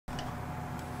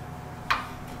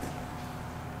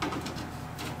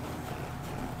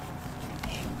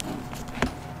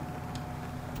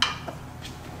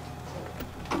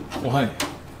Oh, hey.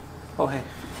 Oh, hey.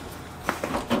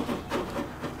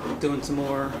 Doing some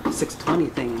more 620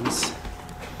 things.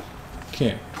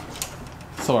 Okay.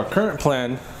 So our current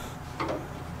plan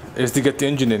is to get the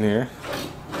engine in here.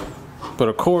 But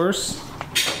of course,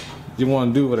 you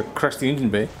want to do with a crush the engine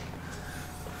bay.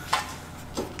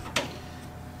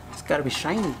 It's gotta be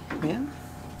shiny, man.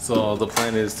 So the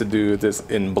plan is to do this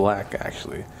in black,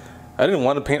 actually. I didn't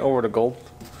want to paint over the gold,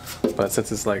 but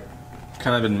since it's like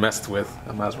kind of been messed with,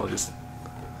 I might as well just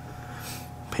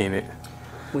paint it.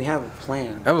 We have a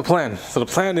plan. I have a plan. So the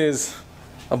plan is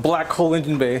a black whole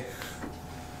engine bay,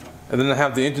 and then I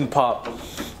have the engine pop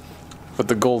with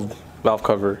the gold valve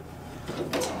cover.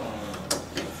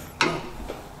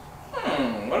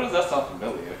 Why does that sound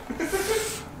familiar?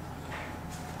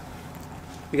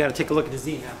 We gotta take a look at the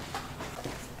Z now.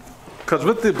 Because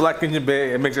with the black engine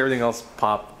bay, it makes everything else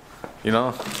pop, you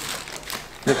know?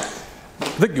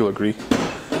 I think you'll agree.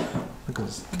 Look at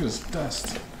this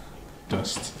dust.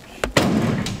 Dust.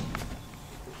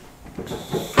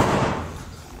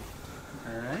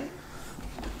 Alright.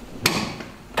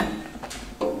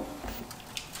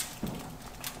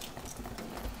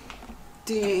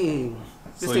 Dang.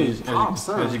 This So thing pops,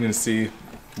 huh? as you can see,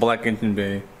 black engine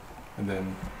bay, and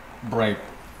then bright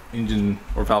engine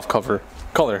or valve cover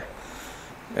color.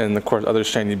 And of course other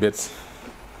shiny bits.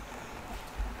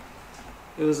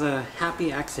 It was a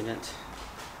happy accident.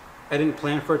 I didn't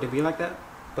plan for it to be like that,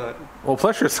 but... Well,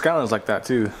 plus your Skyline's like that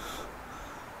too.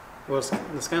 Well,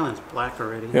 the Skyline's black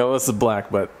already. Yeah, well, it's a black,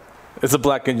 but it's a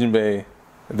black engine bay,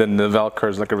 and then the valve cover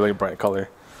is like a really bright color.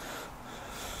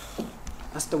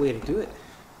 That's the way to do it.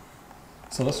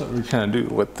 So that's what we're trying to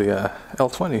do with the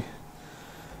L20.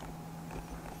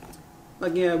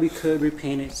 Like, yeah, we could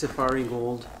repaint it Safari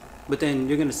Gold, but then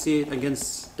you're gonna see it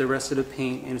against the rest of the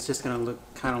paint, and it's just gonna look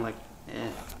kind of like, eh.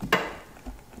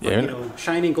 Yeah. Like, you know,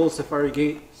 shiny gold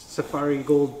Safari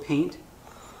Gold paint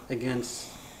against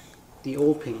the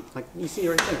old paint, like you see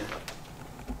right there.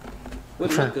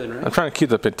 Wouldn't look good, right? I'm trying to keep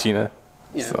the patina.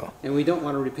 Yeah. So. And we don't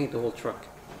want to repaint the whole truck.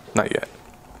 Not yet.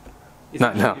 It's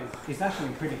Not now. It's actually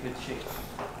in pretty good shape.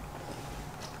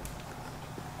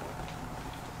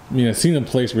 I mean, I've seen a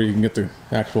place where you can get the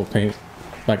actual paint,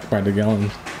 like by the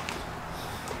gallon.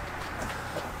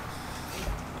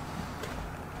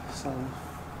 So.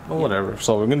 Well, whatever.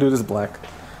 So we're gonna do this black,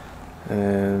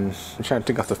 and I'm trying to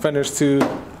take off the fenders too.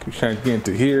 Keep trying to get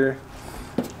into here.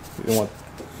 We don't want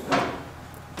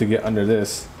to get under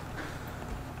this.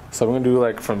 So we're gonna do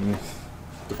like from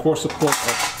the core support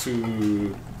up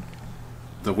to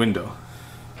the window.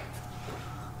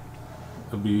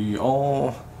 It'll be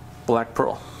all black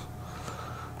pearl.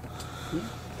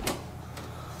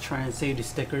 Try and save the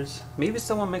stickers. Maybe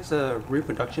someone makes a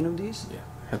reproduction of these. Yeah,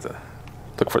 have to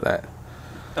look for that.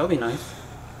 That would be nice.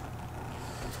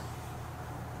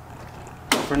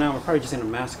 For now, we're probably just gonna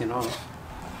mask it off.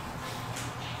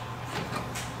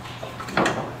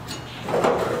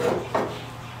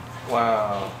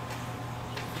 Wow.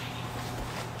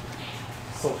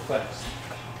 So fast.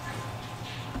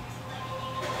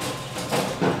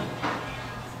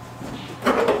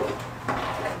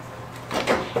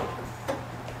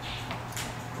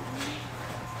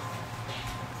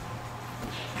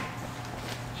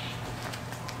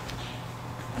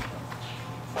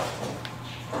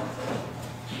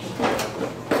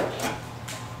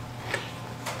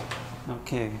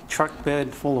 Okay, truck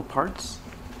bed full of parts.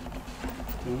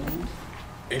 And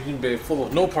Engine bay full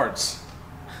of no parts.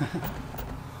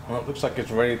 Well, it looks like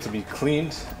it's ready to be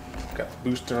cleaned. Got the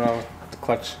booster off, the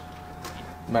clutch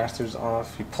master's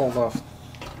off. He pulled off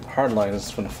hard lines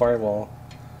from the firewall.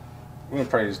 We're gonna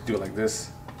probably just do it like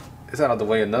this. It's out of the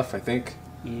way enough, I think.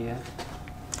 yeah.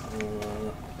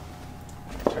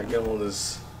 Try to get all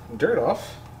this dirt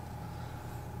off.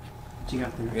 What you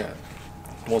got there? Yeah,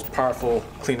 most powerful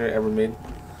cleaner ever made.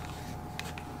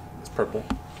 It's purple.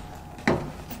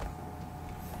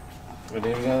 And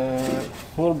then we got a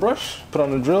little brush, put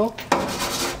on the drill.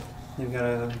 We've got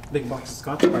a big box of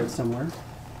Scotch Brite somewhere.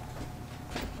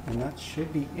 And that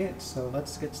should be it. So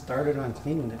let's get started on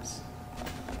cleaning this.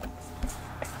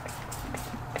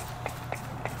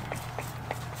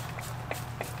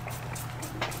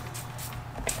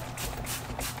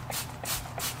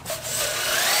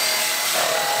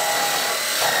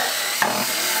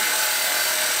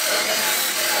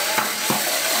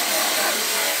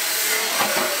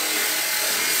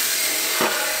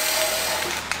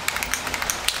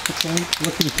 Okay,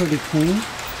 looking pretty clean.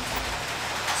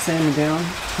 Sanded down,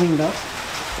 cleaned up.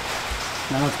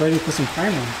 Now it's ready for some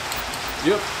primer.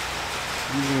 Yep.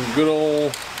 Using good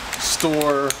old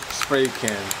store spray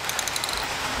can.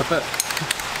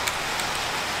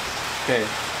 Okay.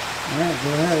 Alright, go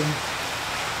ahead.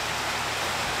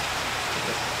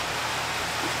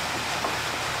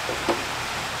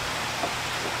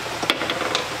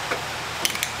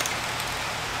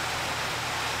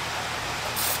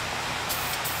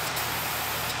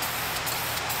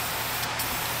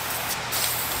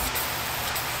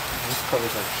 This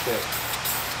color's like shit.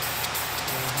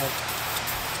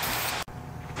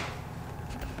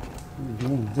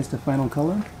 Is this the final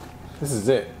color? This is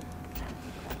it.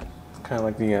 It's kind of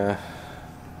like the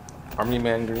Army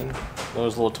Man green.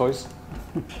 Those little toys.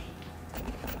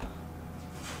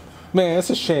 Man, it's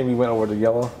a shame we went over the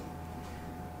yellow.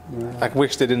 Yeah. I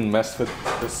wish they didn't mess with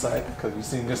this side, because you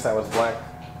seen this side was black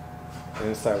and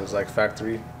this side was like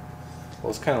factory. Well,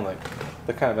 it's kind of like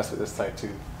they kind of messed with this side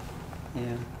too.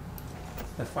 Yeah.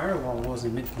 The firewall was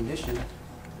in mid condition.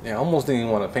 Yeah, I almost didn't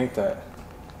even want to paint that.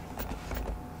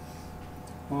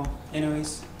 Well,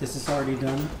 anyways, this is already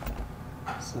done.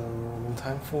 So,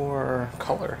 Time for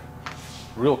color.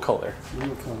 Real color.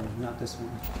 real color, not this one.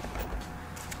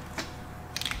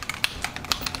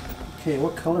 Okay,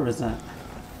 what color is that?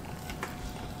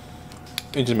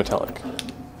 Engine metallic.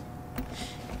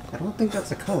 I don't think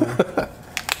that's a color.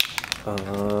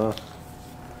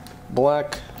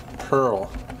 Black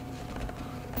pearl.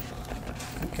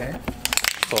 Okay.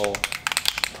 So,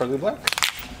 pearly black.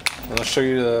 And I'll show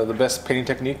you the best painting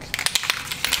technique.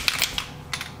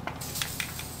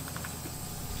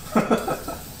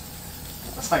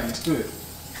 That's how you do it.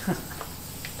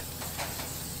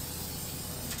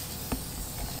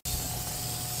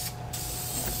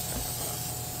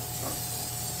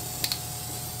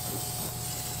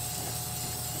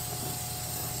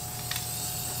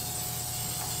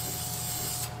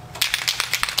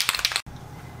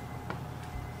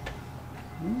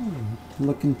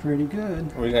 Looking pretty good.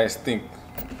 What do you guys think?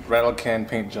 Rattle can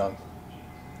paint job.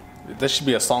 There should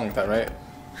be a song like that, right?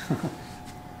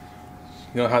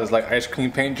 You know how there's like ice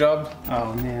cream paint job?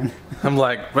 Oh man. I'm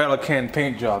like rattle can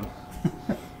paint job.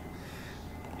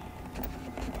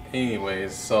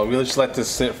 Anyways, so we'll just let this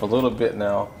sit for a little bit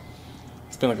now.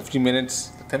 It's been like a few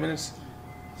minutes, 10 minutes.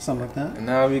 Something like that. And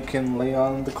now we can lay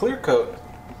on the clear coat.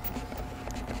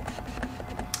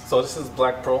 So this is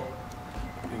black pearl.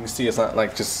 You can see it's not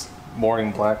like just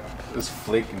boring black. There's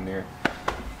flake in there.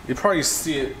 You probably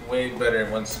see it way better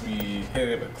once we hit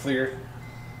it with clear.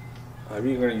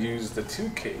 We're going to use the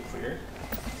 2K clear.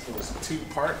 So it's a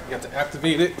 2-part. You have to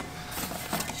activate it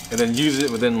and then use it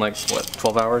within like what,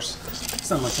 12 hours?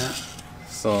 Something like that.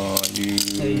 So you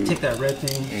Yeah, you take that red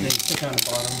thing, then you stick it on the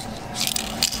bottom.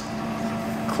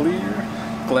 clear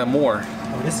glamour.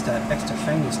 Oh, this is that extra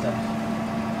shiny stuff.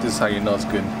 This is how you know it's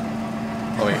good.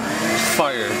 Oh wait,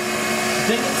 fire.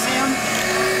 Did it, Sam?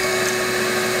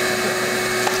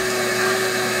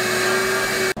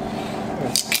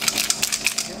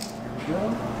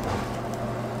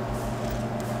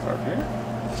 Start here.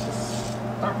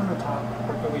 Start from the top,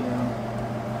 work your way down.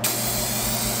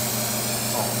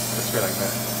 Oh, it's good like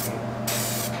that.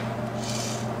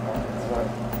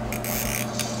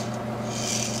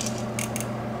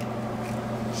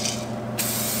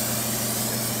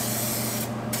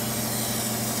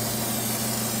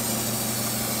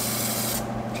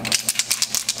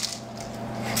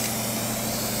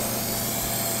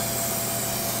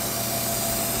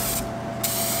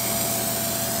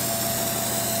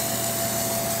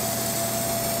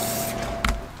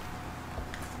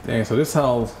 Dang, so this is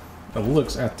how it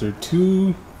looks after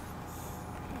two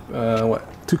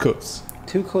coats.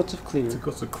 2 coats of clear. 2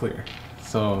 coats of clear.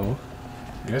 So,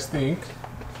 you guys think?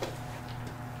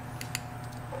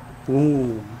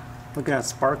 Ooh, look at that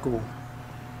sparkle.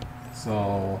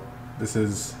 So, this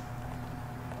is,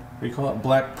 what do you call it?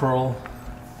 Black pearl.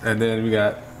 And then we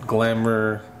got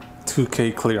glamour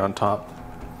 2K clear on top.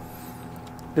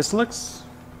 This looks,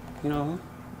 you know,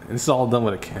 And this is all done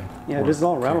with a can. yeah, this is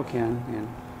all rattle can, and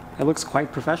it looks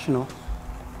quite professional.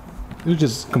 It was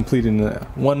just complete in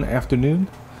one afternoon.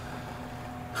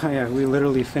 Oh, yeah, we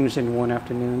literally finished in one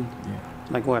afternoon. Yeah.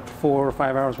 Like what, 4 or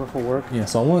 5 hours worth of work? Yeah,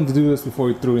 so I wanted to do this before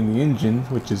we threw in the engine,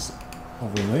 which is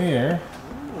over there.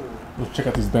 Let's check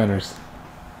out these banners.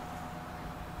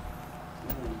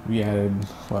 We added,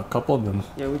 well, a couple of them.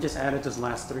 Yeah, we just added this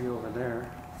last 3 over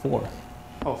there. 4.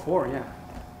 Oh, 4, yeah.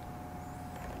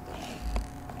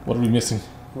 What are we missing?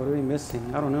 What are we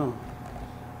missing? I don't know.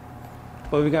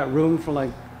 But we got room for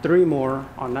like 3 more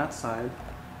on that side.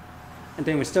 And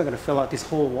then we still gotta fill out these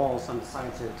whole walls on the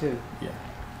sides here too. Yeah.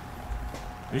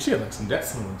 We should have like some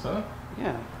Datsun ones, huh?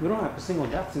 Yeah, we don't have a single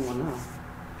Datsun one now.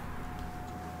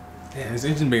 Yeah, this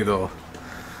engine bay though.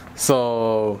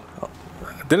 So,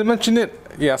 didn't mention it.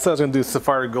 Yeah, I said I was gonna do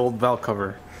Safari Gold valve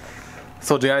cover.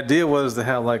 So the idea was to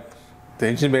have like the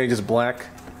engine bay just black,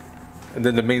 and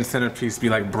then the main centerpiece be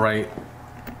like bright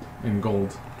in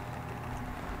gold,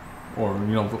 or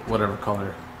you know, whatever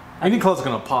color. Any color's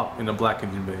gonna pop in a black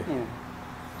engine bay. Yeah,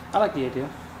 I like the idea.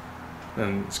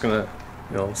 And it's gonna,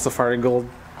 you know, Safari Gold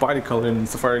body color and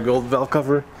Safari Gold valve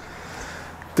cover.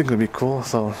 I think it'll be cool.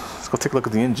 So let's go take a look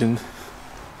at the engine.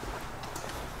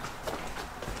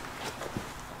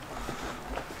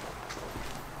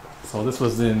 So this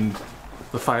was in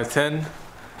the 510,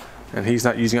 and he's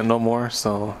not using it no more,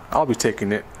 so I'll be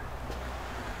taking it.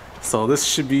 So this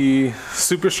should be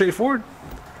super straightforward.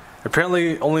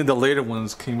 Apparently only the later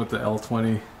ones came with the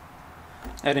L20.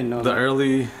 I didn't know The that.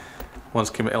 early ones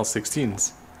came with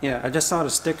L16s. Yeah, I just saw the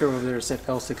sticker over there that said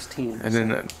L16. And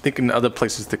then I think in other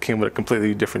places they came with a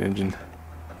completely different engine,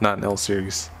 not an L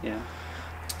series. Yeah.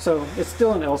 So it's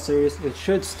still an L series. It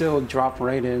should still drop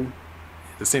right in.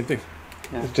 The same thing.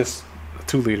 Yeah. It's just a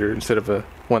 2-liter instead of a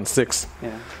 1.6,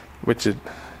 Yeah. which it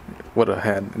would have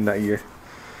had in that year.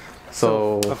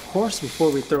 So of course,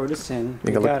 before we throw this in,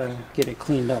 we gotta get it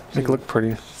cleaned up. make it look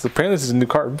pretty. So apparently this is a new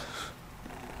carb.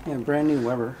 Yeah, brand new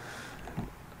Weber.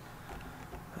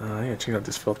 I gotta check out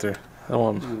this filter. I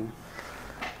don't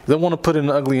want to put in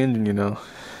an ugly engine, you know.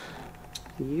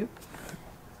 Yep.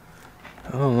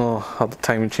 I don't know how the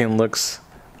timing chain looks.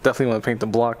 Definitely want to paint the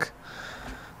block.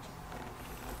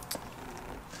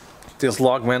 This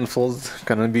log manifold's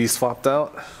gonna be swapped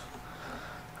out,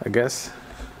 I guess.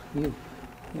 Yeah,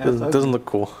 Doesn't look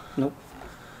cool. Nope.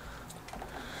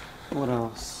 What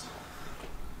else?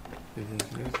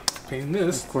 Painting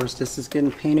this. Of course, this is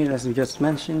getting painted as we just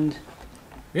mentioned.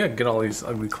 Yeah, get all these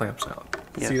ugly clamps out.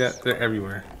 Yes. See that? They're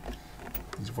everywhere.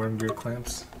 These worm gear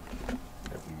clamps.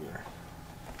 Everywhere.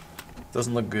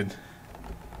 Doesn't look good.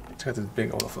 Check out this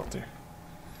big oil filter.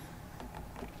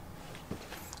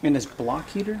 And this block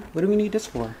heater? What do we need this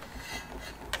for?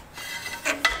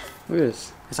 Look at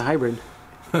this. It's a hybrid.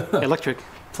 Electric.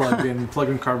 Plug-in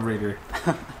carburetor.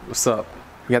 What's up?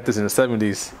 We got this in the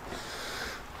 70s.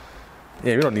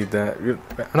 Yeah, we don't need that. I'm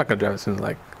not gonna drive this in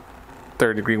like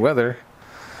 30-degree weather.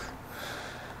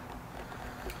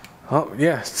 Oh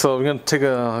yeah, so we're gonna take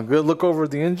a good look over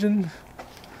the engine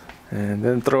and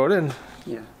then throw it in.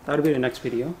 Yeah, that'll be the next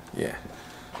video. Yeah.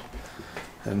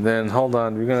 And then hold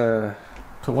on, we're gonna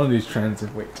put one of these trans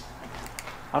in. Wait.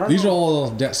 I don't These know. are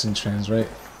all Datsun trans, right?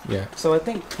 Yeah. So I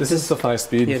think This is the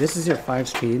 5-speed. yeah, this is your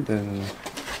 5-speed. Then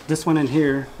This one in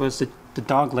here was the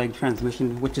dog leg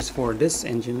transmission, which is for this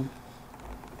engine.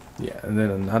 yeah, and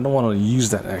then I don't want to use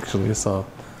that actually, so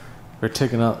we're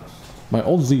taking out my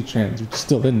old Z trans, which is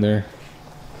still in there.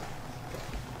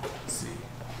 Let's see.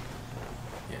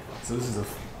 Yeah, so this is a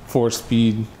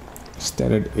 4-speed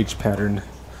standard H pattern.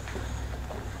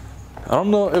 I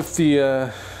don't know if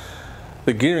the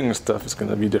gearing and stuff is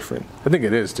gonna be different. I think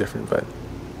it is different, but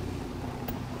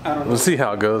I don't know. we'll see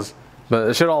how it goes. But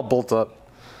it should all bolt up.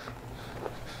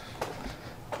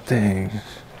 Dang.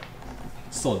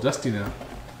 It's so dusty now.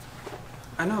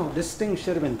 I know, this thing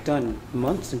should have been done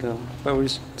months ago, but we're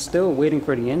still waiting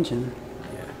for the engine.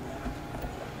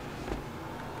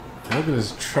 Look at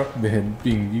this truck bed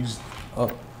being used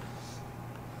up.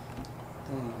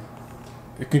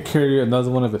 It could carry another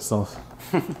one of itself.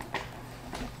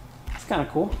 It's kind of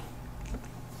cool.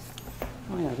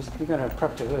 Oh yeah, we gotta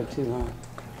prep the hood too,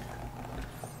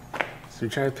 huh? So you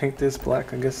try to paint this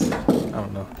black, I guess? I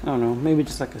don't know. I don't know, maybe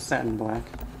just like a satin black.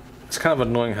 It's kind of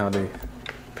annoying how they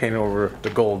paint over the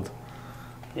gold.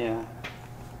 Yeah.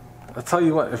 I'll tell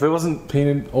you what, if it wasn't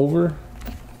painted over,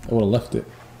 I would have left it.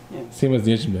 Yeah. Same as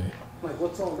the engine bay. Like,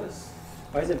 what's all this?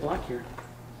 Why is it black here?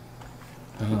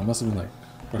 I don't know, it must have been like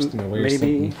rusting away or Maybe.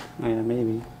 something. Oh, yeah,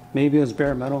 maybe. Maybe it was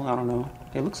bare metal. I don't know.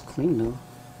 It looks clean though.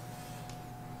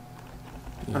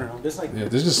 I don't know. There's like Yeah,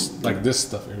 there's just like this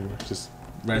stuff everywhere. Just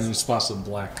random spots of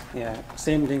black. yeah,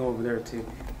 same thing over there too.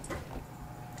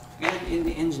 And in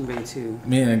the engine bay too.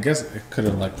 Man, I guess it could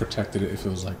have like protected it if it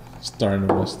was like starting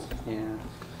to rust. Yeah.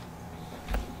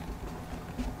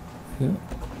 Yeah.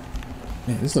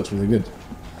 Man, this looks really good.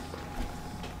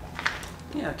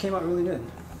 Yeah, it came out really good.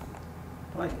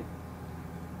 I like it.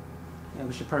 Yeah,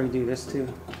 we should probably do this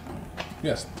too.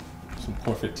 Yes, some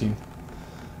Core 15.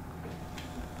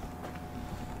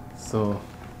 So,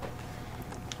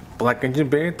 black engine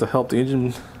bay to help the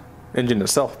engine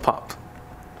itself pop.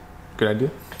 Good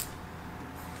idea.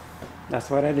 That's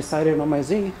what I decided on my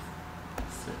Z.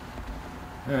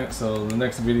 Alright, so the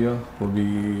next video will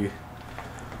be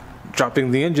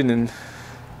dropping the engine in.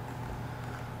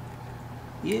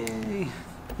 Yay!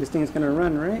 This thing's gonna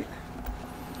run, right?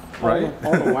 Right.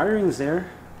 All the wiring's there,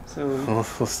 so We'll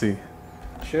see.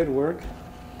 should work.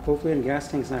 Hopefully the gas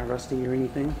tank's not rusty or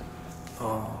anything.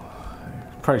 Oh,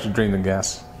 Probably should drain the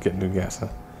gas. Get new gas, huh?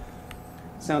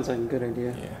 Sounds like a good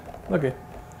idea. Yeah. Okay.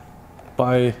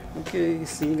 Bye. Okay,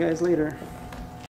 see you guys later.